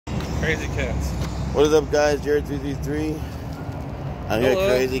Crazy Cats. What is up, guys? Jared333. I'm here at Hello.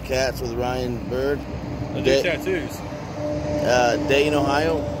 Crazy Cats with Ryan Bird. I do tattoos. Dayton,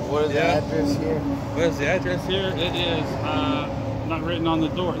 Ohio. What is the address here? What is the address here? It is not written on the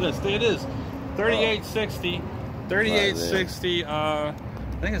door. Yes, it is 3860. 3860. I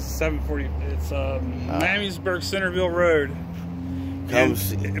think it's 740. It's Miamisburg Centerville Road.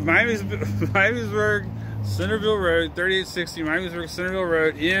 Miamisburg Centerville Road, 3860 Miamisburg Centerville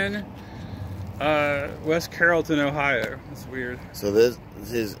Road in West Carrollton, Ohio. That's weird. So this is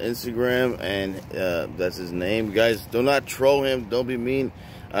his Instagram, and that's his name. Guys, do not troll him. Don't be mean.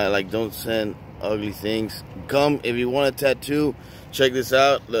 Don't send ugly things. Come if you want a tattoo. Check this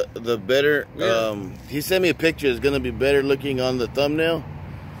out. The better. He sent me a picture. It's gonna be better looking on the thumbnail.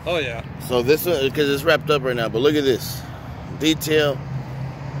 Oh yeah. So this one, because it's wrapped up right now. But look at this detail.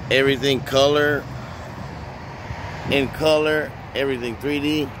 Everything color. In color, everything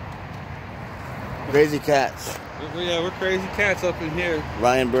 3D. Crazy Cats. Yeah, we're Crazy Cats up in here.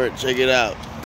 Ryan Bird, check it out.